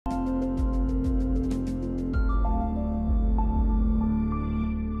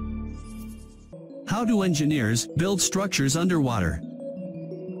How do engineers build structures underwater?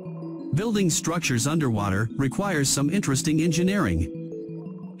 Building structures underwater requires some interesting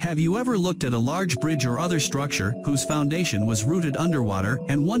engineering. Have you ever looked at a large bridge or other structure whose foundation was rooted underwater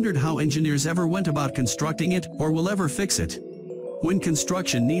and wondered how engineers ever went about constructing it or will ever fix it? When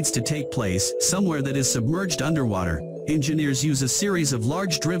construction needs to take place somewhere that is submerged underwater, engineers use a series of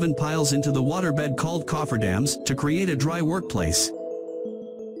large driven piles into the waterbed called cofferdams to create a dry workplace.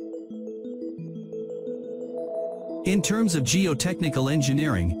 In terms of geotechnical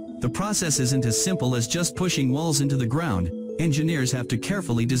engineering, the process isn't as simple as just pushing walls into the ground. Engineers have to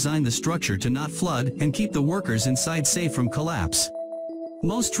carefully design the structure to not flood and keep the workers inside safe from collapse.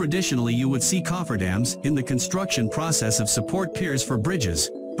 Most traditionally you would see cofferdams in the construction process of support piers for bridges,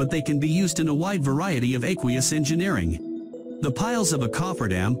 but they can be used in a wide variety of aqueous engineering. The piles of a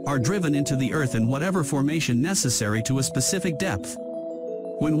cofferdam are driven into the earth in whatever formation necessary to a specific depth.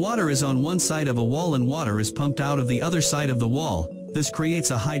 When water is on one side of a wall and water is pumped out of the other side of the wall, this creates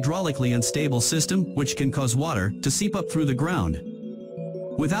a hydraulically unstable system which can cause water to seep up through the ground.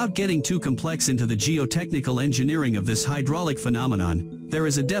 Without getting too complex into the geotechnical engineering of this hydraulic phenomenon, there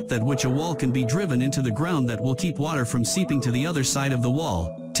is a depth at which a wall can be driven into the ground that will keep water from seeping to the other side of the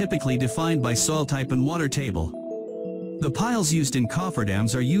wall, typically defined by soil type and water table. The piles used in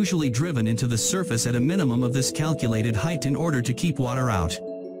cofferdams are usually driven into the surface at a minimum of this calculated height in order to keep water out.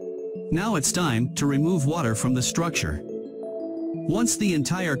 Now it's time to remove water from the structure. Once the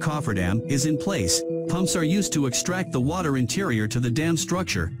entire cofferdam is in place, pumps are used to extract the water interior to the dam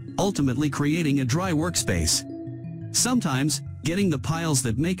structure, ultimately creating a dry workspace. Sometimes, getting the piles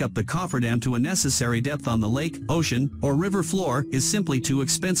that make up the cofferdam to a necessary depth on the lake, ocean, or river floor is simply too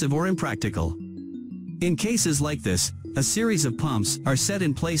expensive or impractical. In cases like this, a series of pumps are set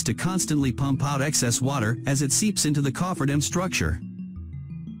in place to constantly pump out excess water as it seeps into the cofferdam structure.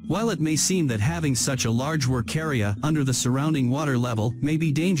 While it may seem that having such a large work area under the surrounding water level may be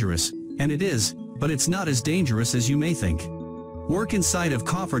dangerous, and it is, but it's not as dangerous as you may think. Work inside of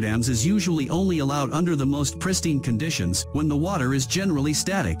cofferdams is usually only allowed under the most pristine conditions when the water is generally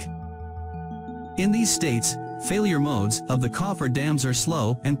static. In these states, failure modes of the cofferdams are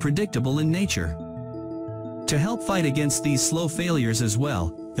slow and predictable in nature. To help fight against these slow failures as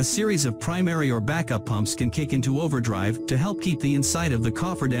well, a series of primary or backup pumps can kick into overdrive to help keep the inside of the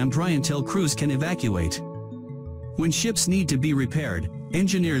cofferdam dry until crews can evacuate. When ships need to be repaired,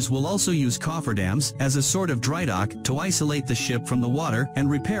 engineers will also use cofferdams as a sort of dry dock to isolate the ship from the water and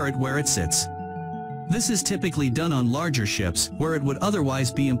repair it where it sits. This is typically done on larger ships where it would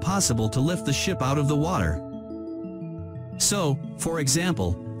otherwise be impossible to lift the ship out of the water. So, for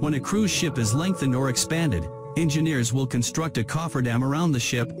example, when a cruise ship is lengthened or expanded, engineers will construct a cofferdam around the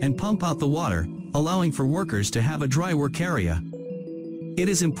ship and pump out the water, allowing for workers to have a dry work area. It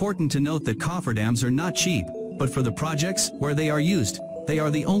is important to note that cofferdams are not cheap, but for the projects where they are used, they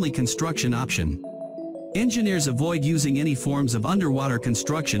are the only construction option. Engineers avoid using any forms of underwater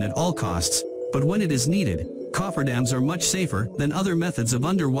construction at all costs, but when it is needed, cofferdams are much safer than other methods of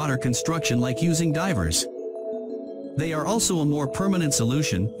underwater construction like using divers. They are also a more permanent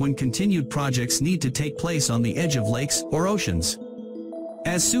solution when continued projects need to take place on the edge of lakes or oceans.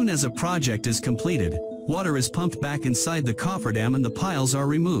 As soon as a project is completed, water is pumped back inside the cofferdam and the piles are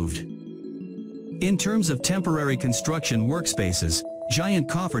removed. In terms of temporary construction workspaces, giant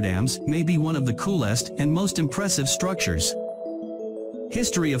cofferdams may be one of the coolest and most impressive structures.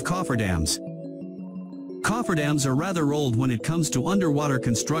 History of cofferdams. Cofferdams are rather old when it comes to underwater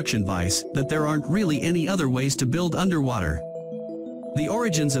construction vice that there aren't really any other ways to build underwater. The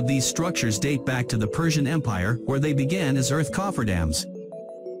origins of these structures date back to the Persian Empire where they began as earth cofferdams.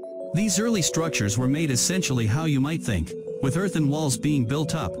 These early structures were made essentially how you might think, with earthen walls being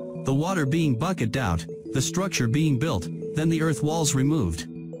built up, the water being bucketed out, the structure being built, then the earth walls removed.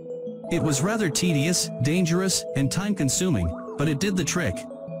 It was rather tedious, dangerous, and time-consuming, but it did the trick.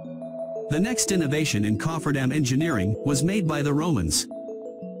 The next innovation in cofferdam engineering was made by the Romans.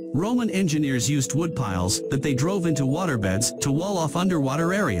 Roman engineers used wood piles that they drove into waterbeds to wall off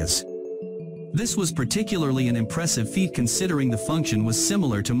underwater areas. This was particularly an impressive feat considering the function was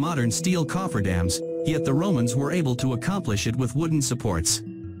similar to modern steel cofferdams, yet the Romans were able to accomplish it with wooden supports.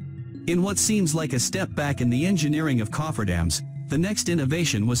 In what seems like a step back in the engineering of cofferdams, the next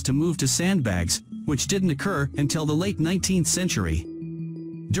innovation was to move to sandbags, which didn't occur until the late 19th century.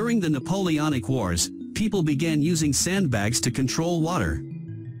 During the Napoleonic Wars, people began using sandbags to control water.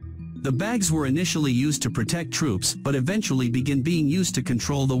 The bags were initially used to protect troops but eventually began being used to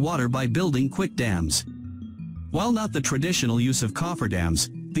control the water by building quick dams. While not the traditional use of cofferdams,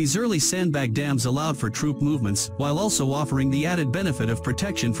 these early sandbag dams allowed for troop movements while also offering the added benefit of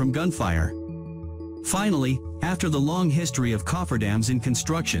protection from gunfire. Finally, after the long history of cofferdams in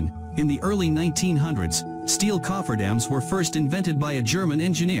construction, in the early 1900s, steel cofferdams were first invented by a German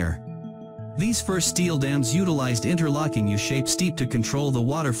engineer. These first steel dams utilized interlocking U-shaped steep to control the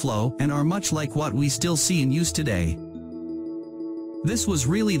water flow and are much like what we still see in use today. This was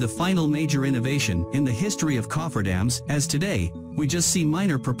really the final major innovation in the history of cofferdams, as today, we just see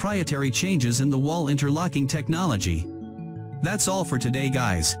minor proprietary changes in the wall interlocking technology. That's all for today,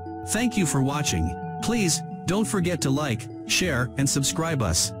 guys. Thank you for watching. Please, don't forget to like, share, and subscribe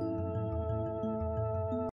us.